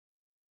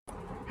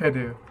Hey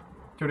there.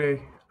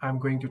 Today I'm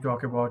going to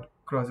talk about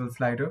carousel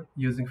slider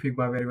using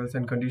figma variables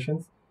and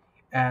conditions.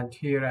 And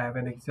here I have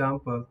an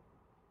example.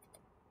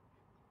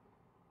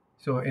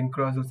 So in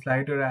carousel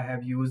slider I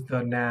have used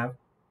the nav.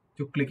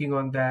 To clicking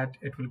on that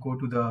it will go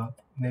to the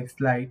next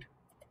slide.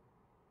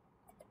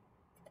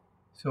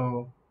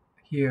 So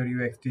here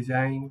UX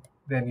design,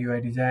 then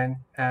UI design,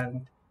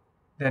 and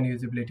then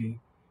usability.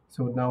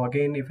 So now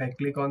again if I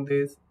click on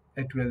this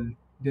it will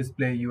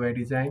display UI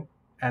design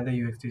and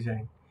the UX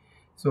design.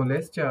 So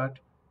let's start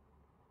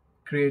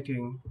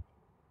creating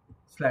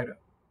slider.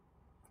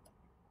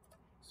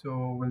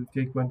 So we'll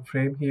take one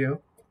frame here,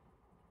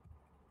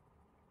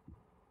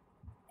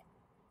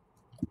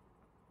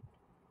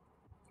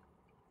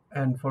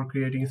 and for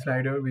creating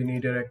slider we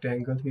need a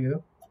rectangle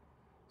here.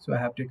 So I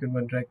have taken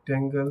one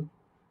rectangle,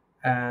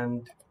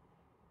 and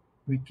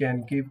we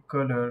can give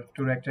color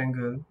to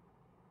rectangle.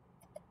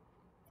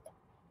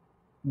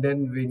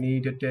 Then we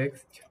need a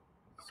text,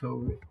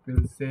 so it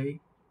will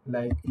say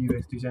like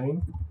UX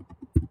design,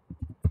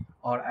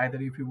 or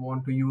either if you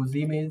want to use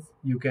image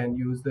you can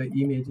use the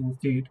image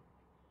instead.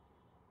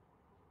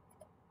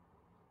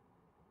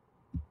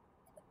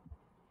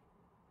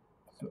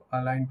 So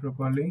align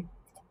properly.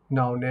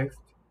 Now next,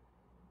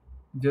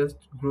 just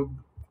group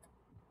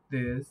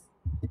this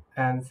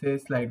and say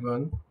slide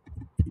 1,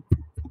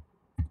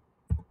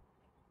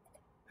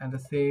 and the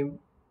same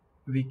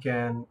we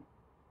can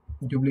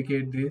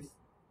duplicate this,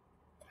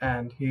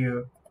 and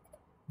here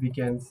we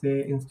can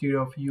say instead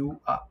of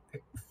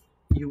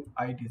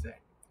UI design.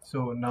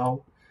 So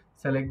now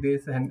select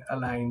this and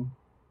align.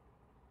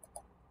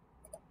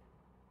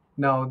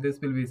 Now this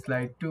will be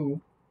slide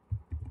 2.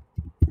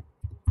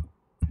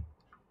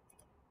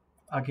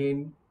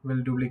 Again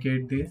we'll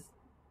duplicate this,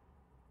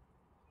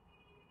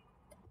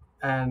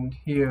 and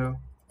here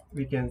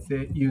we can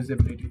say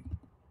usability.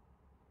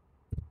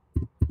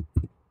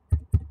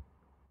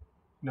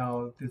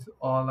 Now this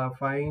all are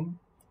fine,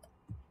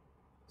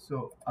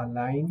 so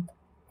align,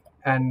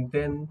 and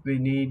then we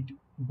need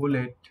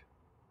bullet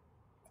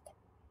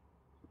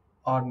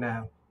or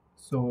nav.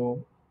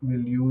 So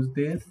we'll use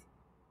this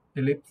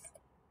ellipse,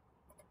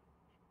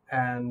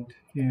 and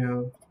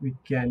here we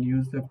can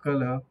use the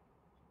color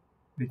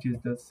which is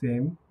the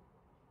same.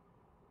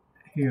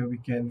 Here we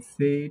can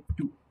say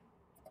 2.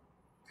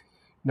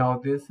 Now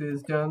this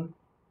is done.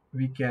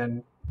 We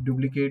can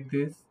duplicate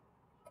this,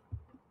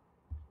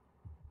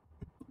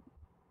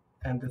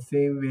 and the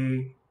same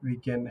way we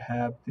can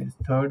have this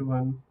third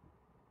one.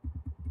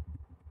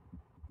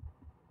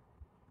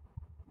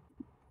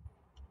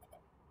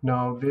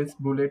 Now this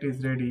bullet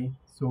is ready,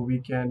 so we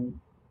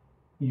can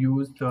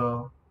use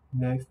the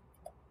next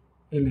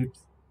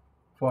ellipse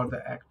for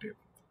the active.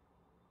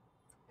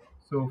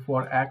 So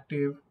for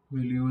active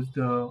we'll use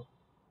the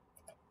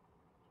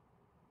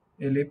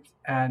ellipse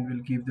and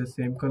we'll give the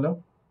same color,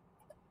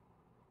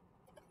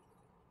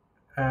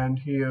 and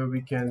here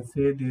we can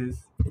say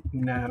this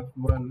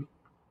nav1,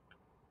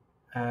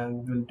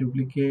 and we'll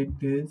duplicate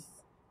this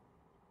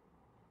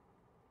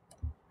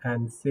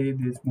and say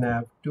this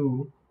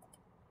nav2,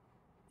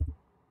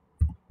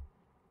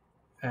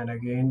 and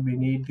again we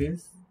need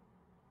this,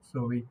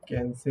 so we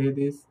can say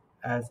this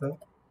as a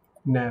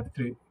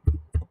nav3.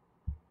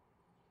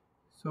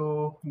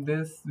 So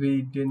this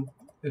we didn't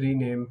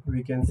rename,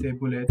 we can say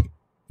bullet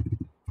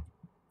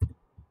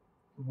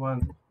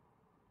 1,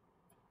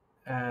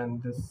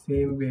 and the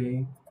same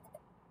way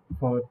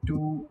for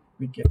 2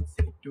 we can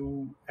say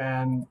 2,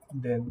 and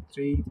then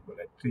 3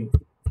 bullet 3.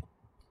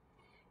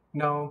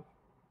 Now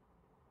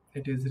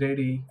it is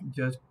ready.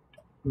 Just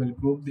we'll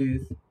group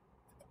this.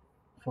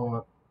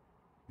 For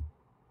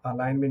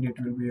alignment it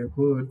will be a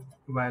good,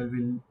 while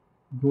we'll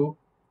group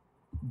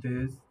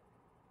this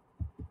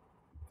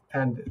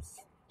and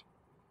this,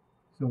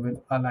 so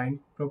we'll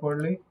align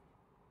properly.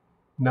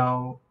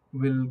 Now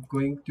we're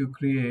going to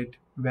create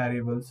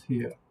variables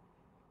here.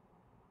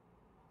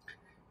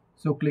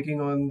 So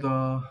clicking on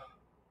the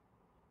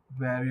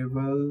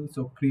variable,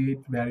 so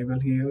create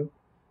variable here,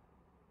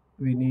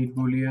 we need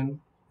boolean,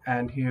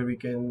 and here we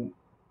can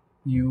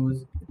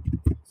use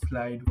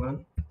slide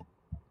 1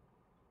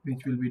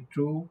 which will be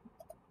true,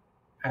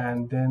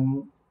 and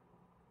then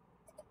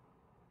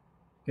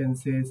can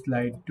say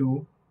slide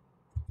 2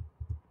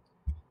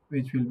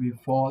 which will be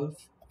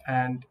false,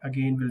 and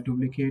again we'll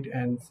duplicate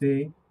and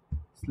say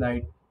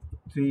slide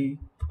 3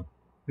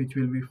 which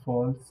will be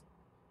false,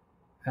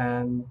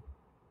 and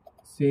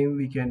same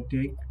we can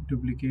take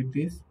duplicate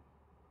this,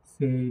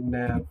 say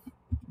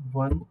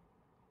nav1,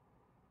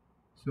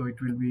 so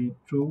it will be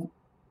true,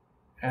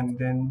 and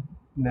then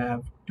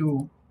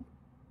nav2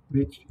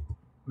 which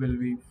will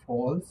be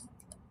false,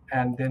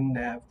 and then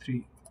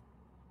nav3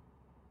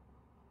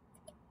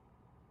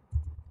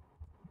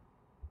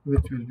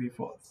 which will be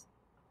false.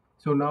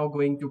 So now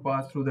going to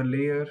pass through the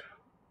layer,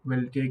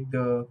 we'll take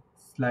the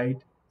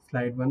slide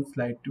 1,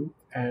 slide 2,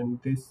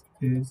 and this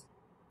is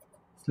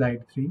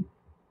slide 3.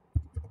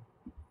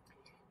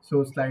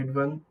 So slide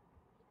 1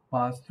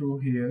 pass through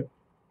here,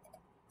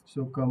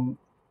 so come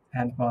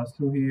and pass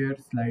through here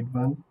slide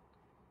 1,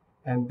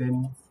 and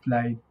then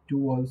slide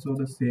 2 also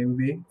the same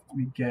way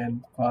we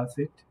can pass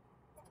it,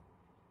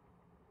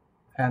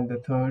 and the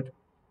third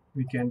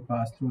we can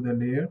pass through the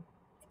layer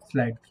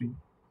slide 3.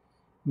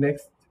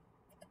 Next,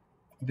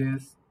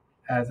 this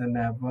as a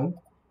nav1.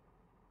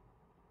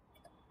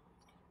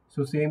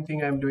 So same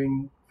thing I'm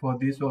doing for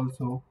this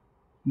also,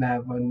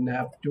 nav1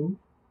 nav2.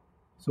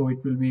 So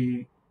it will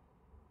be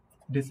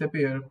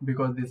disappear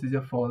because this is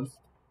a false,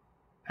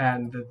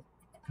 and the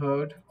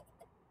third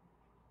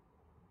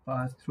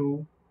pass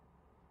through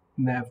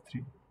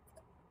nav3.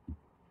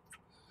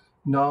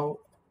 Now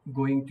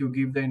going to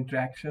give the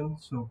interaction,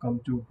 so come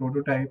to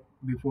prototype.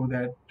 Before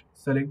that,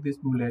 select this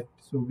bullet,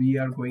 so we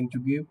are going to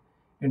give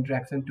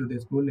interaction to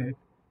this bullet,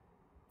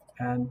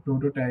 and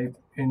prototype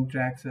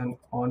interaction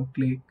on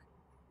click,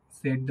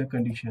 set the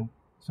condition.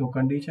 So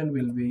condition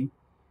will be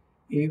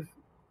if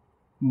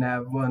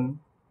nav1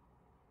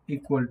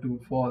 equal to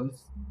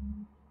false,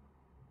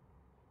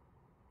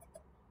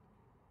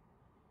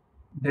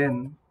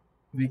 then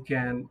we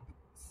can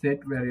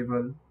set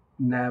variable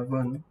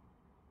nav1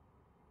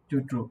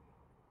 to true.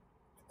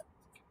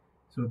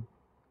 So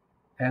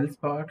else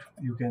part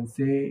you can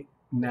say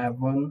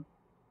nav1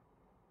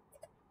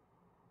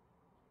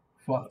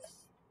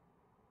 false.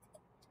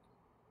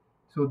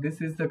 So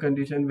this is the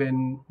condition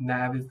when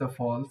nav is the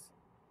false,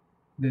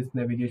 this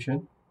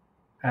navigation,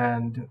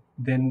 and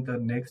then the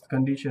next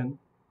condition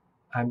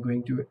I'm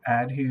going to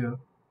add here,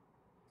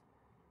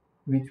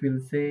 which will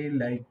say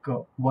like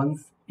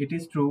once it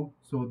is true,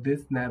 so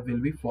this nav will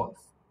be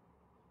false.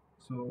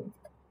 So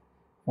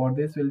for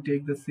this we'll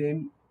take the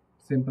same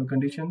simple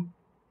condition,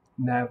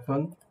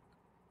 nav1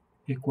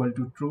 equal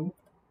to true.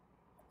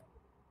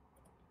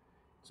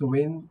 So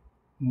when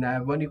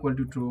nav1 equal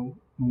to true,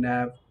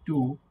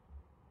 nav2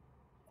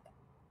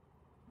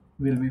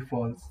 will be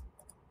false,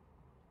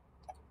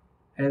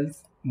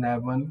 else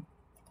nav1,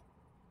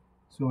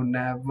 so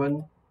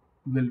nav1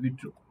 will be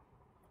true.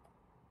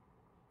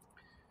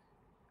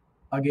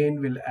 Again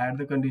we'll add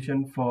the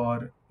condition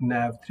for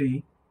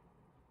nav3.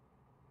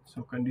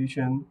 So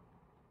condition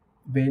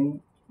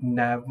when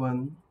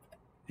nav1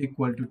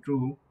 equal to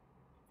true,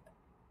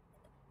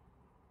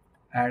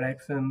 add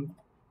action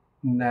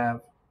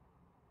nav3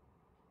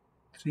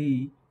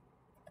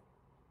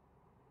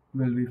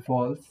 will be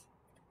false,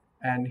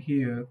 and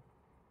here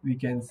we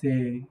can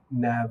say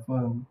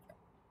nav1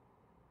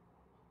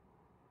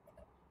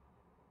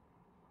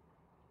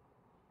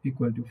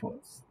 equal to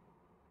false.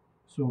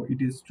 So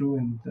it is true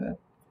in that,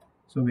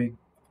 so we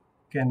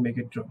can make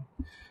it true.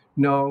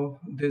 Now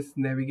this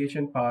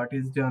navigation part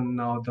is done.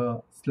 Now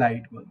the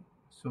slide one,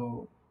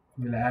 so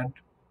we'll add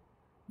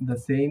the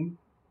same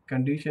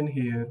condition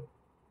here.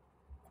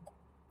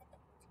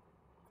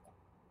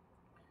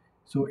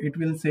 So it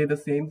will say the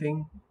same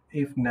thing,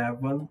 if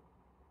nav1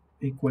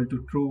 equal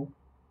to true,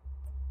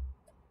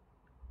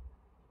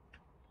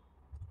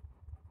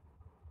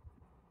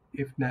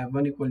 if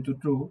nav1 equal to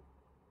true,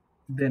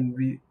 then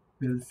we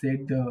will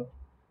set the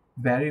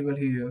variable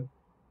here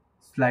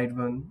slide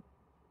 1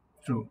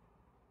 true,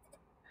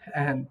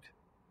 and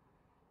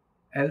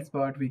else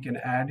part we can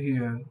add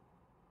here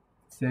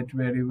set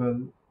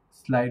variable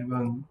slide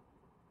 1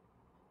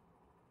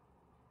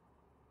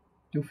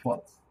 to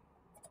false.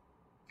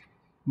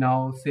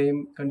 Now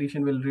same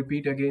condition will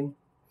repeat again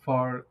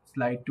for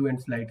slide 2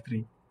 and slide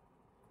 3.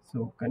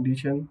 So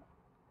condition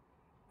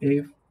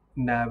if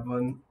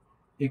nav1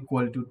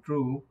 equal to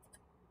true,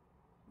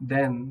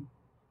 then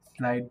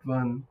slide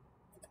 1,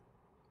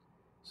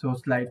 so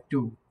slide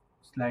 2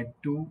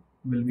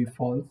 will be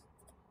false,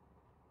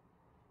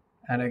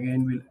 and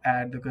again we'll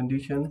add the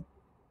condition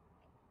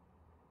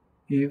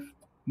if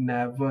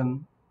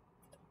nav1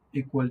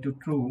 equal to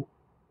true,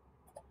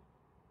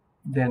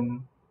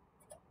 then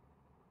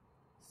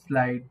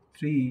slide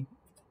 3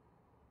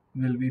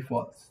 will be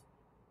false.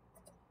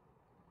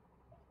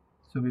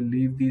 So we'll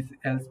leave this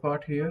else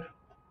part here.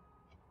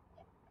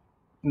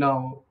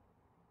 Now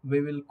we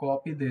will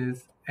copy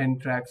this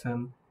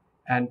interaction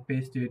and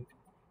paste it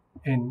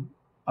in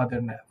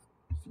other nav.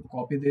 So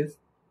copy this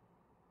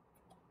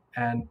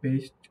and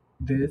paste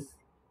this,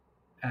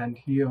 and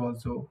here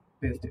also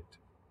paste it.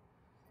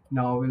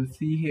 Now we'll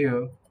see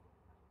here,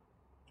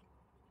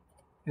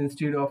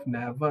 instead of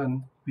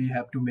nav1 we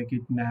have to make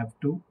it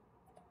nav2,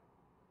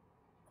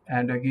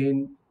 and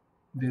again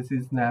this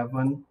is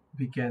nav1,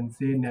 we can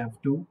say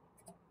nav2.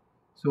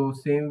 So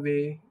same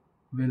way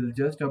we'll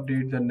just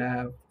update the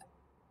nav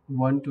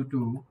 1 to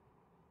 2,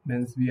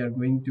 means we are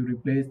going to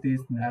replace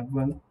this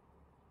nav1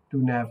 to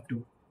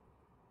nav2.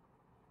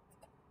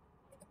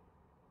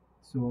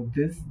 So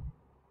this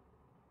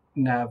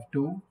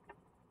nav2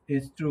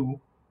 is true,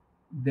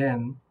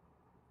 then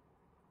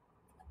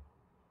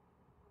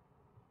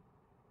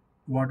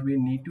what we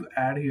need to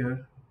add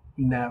here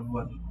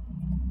nav1,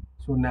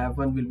 so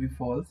nav1 will be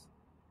false,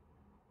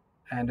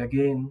 and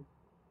again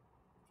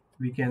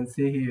we can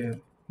say here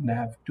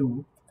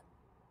nav2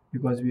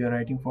 because we are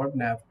writing for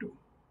nav2.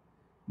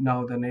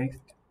 Now the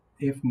next,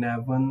 if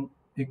nav1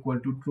 equal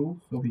to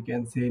true, so we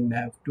can say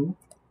nav2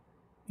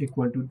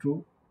 equal to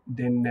true,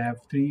 then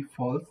nav3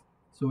 false,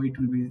 so it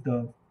will be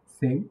the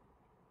same.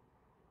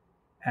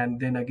 And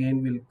then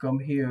again we'll come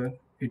here,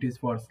 it is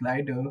for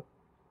slider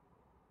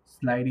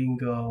sliding,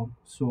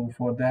 so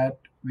for that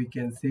we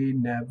can say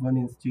nav1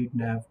 instead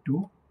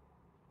nav2,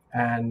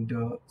 and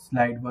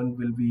slide 1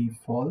 will be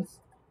false.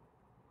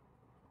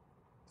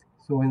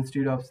 So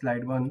instead of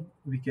slide 1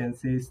 we can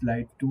say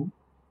slide 2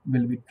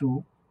 will be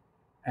true,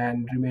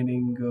 and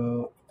remaining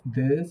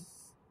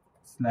this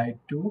slide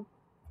 2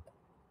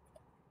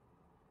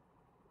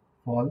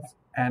 false,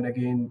 and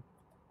again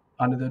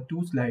another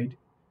 2 slide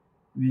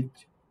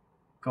which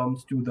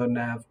comes to the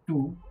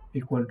nav2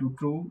 equal to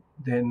true,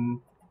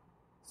 then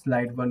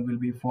slide 1 will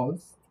be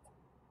false,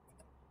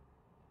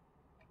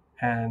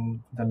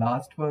 and the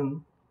last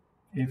one,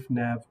 if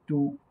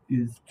nav2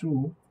 is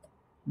true,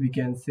 we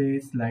can say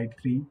slide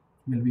 3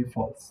 will be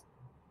false.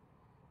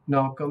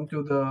 Now come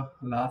to the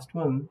last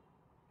one.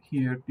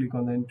 Here click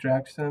on the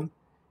interaction.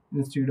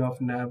 Instead of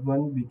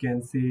nav1 we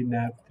can say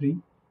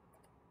nav3,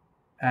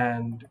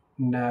 and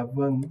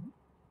nav1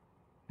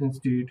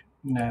 instead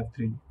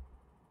nav3.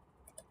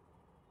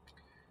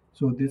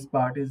 So this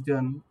part is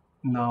done.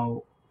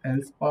 Now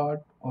else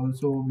part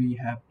also we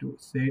have to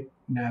set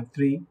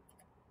nav3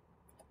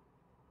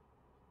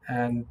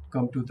 and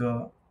come to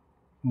the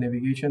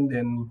navigation,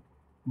 then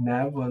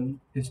nav1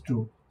 is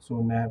true, so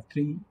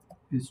nav3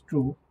 is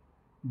true,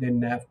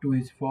 then nav2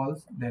 is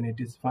false, then it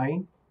is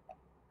fine,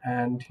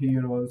 and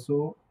here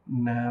also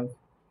nav3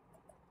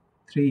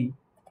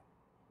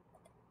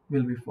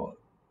 will be false,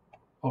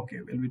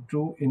 okay, will be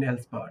true in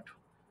else part.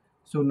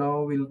 So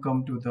now we'll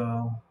come to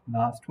the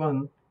last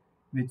one,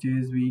 which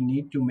is we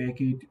need to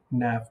make it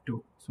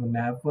nav2, so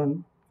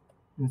nav1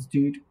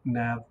 instead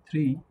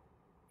nav3,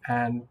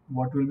 and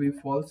what will be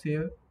false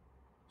here,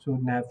 so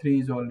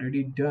nav3 is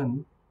already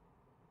done,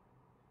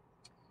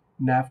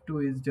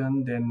 nav2 is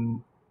done,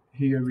 then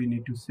here we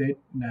need to set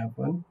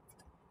nav1,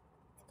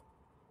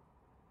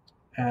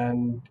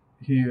 and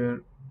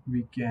here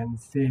we can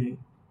say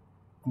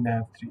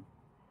nav3.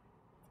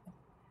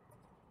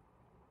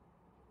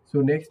 So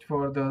next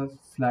for the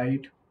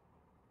slide,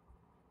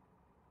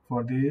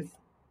 for this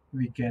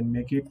we can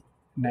make it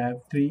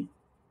nav3,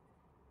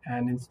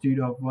 and instead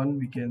of 1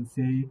 we can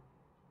say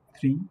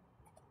 3,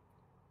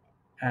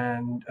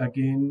 and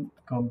again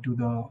come to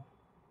the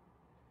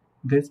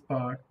this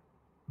part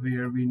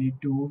where we need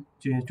to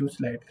change to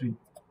slide 3.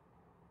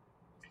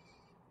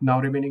 Now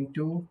remaining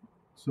 2,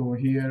 so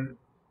here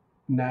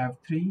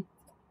nav3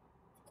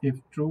 if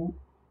true,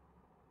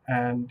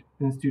 and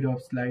instead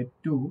of slide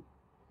 2,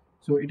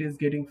 so it is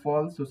getting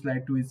false, so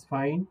slide 2 is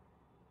fine,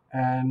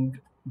 and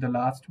the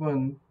last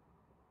one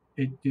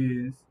it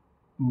is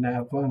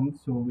nav1,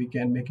 so we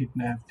can make it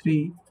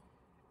nav3,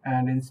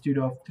 and instead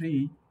of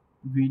 3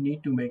 we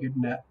need to make it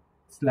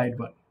slide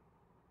 1.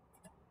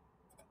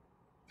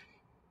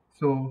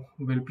 So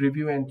we'll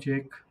preview and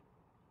check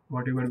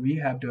whatever we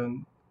have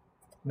done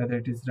whether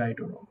it is right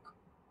or wrong.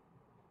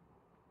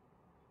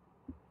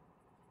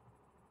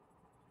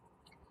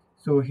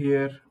 So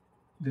here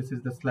this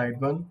is the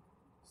slide 1,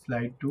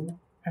 slide 2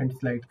 and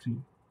slide 3,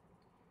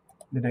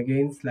 then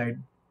again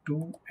slide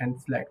 2 and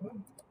slide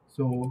 1.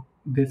 So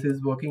this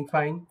is working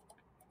fine,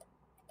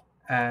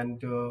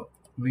 and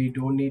we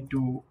don't need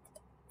to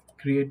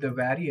create the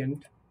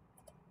variant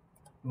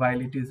while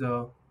it is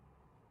a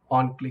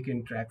on-click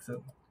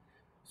interaction.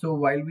 So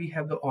while we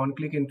have the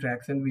on-click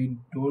interaction, we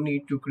don't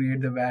need to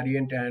create the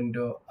variant and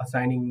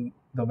assigning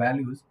the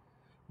values.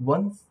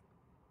 Once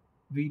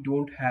we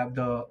don't have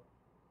the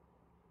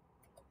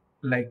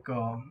like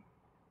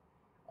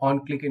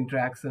on-click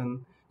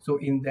interaction, so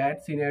in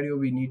that scenario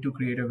we need to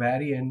create a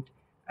variant,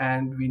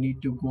 and we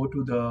need to go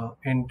to the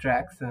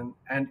interaction,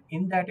 and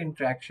in that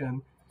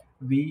interaction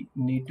we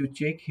need to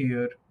check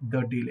here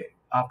the delay,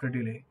 after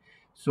delay.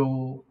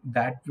 So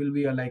that will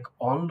be a like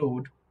on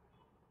load,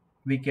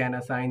 we can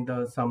assign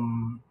the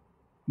some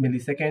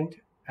millisecond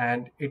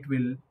and it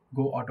will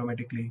go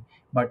automatically.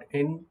 But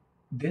in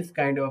this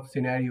kind of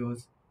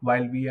scenarios,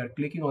 while we are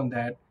clicking on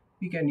that,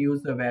 we can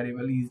use the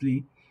variable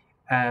easily,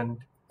 and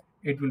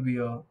it will be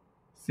a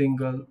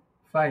single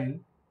file.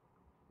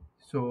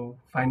 So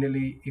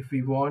finally, if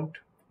we want,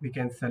 we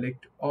can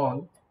select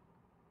all,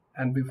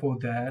 and before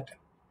that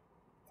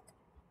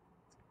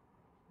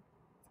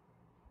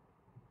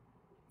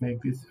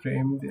make this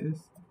frame this,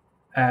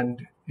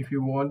 and if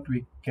you want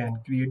we can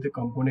create the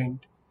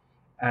component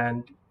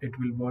and it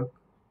will work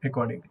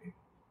accordingly.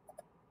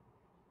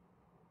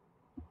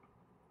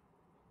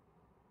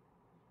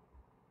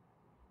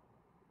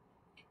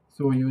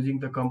 So using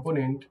the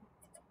component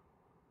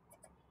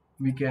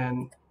we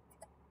can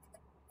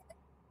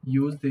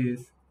use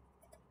this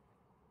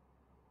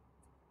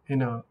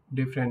in a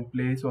different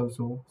place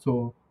also,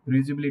 so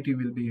reusability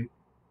will be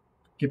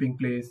keeping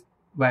place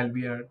while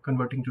we are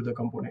converting to the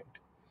component.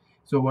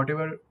 So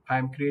whatever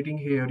I'm creating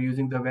here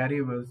using the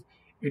variables,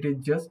 it is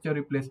just a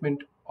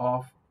replacement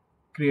of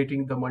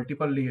creating the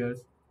multiple layers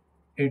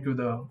into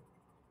the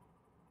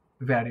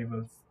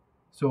variables.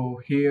 So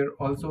here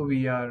also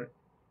we are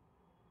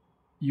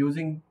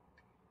using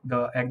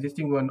the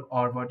existing one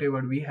or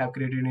whatever we have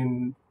created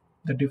in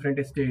the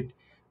different state,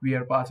 we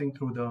are passing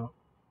through the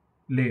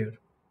layer.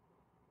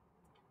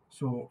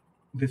 So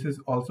this is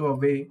also a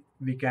way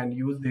we can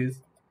use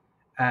this,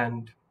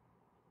 and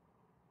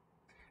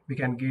we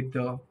can get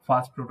the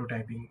fast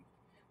prototyping.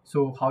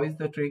 So how is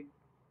the trick?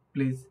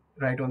 Please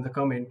write on the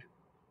comment.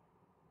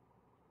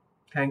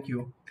 Thank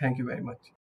you very much.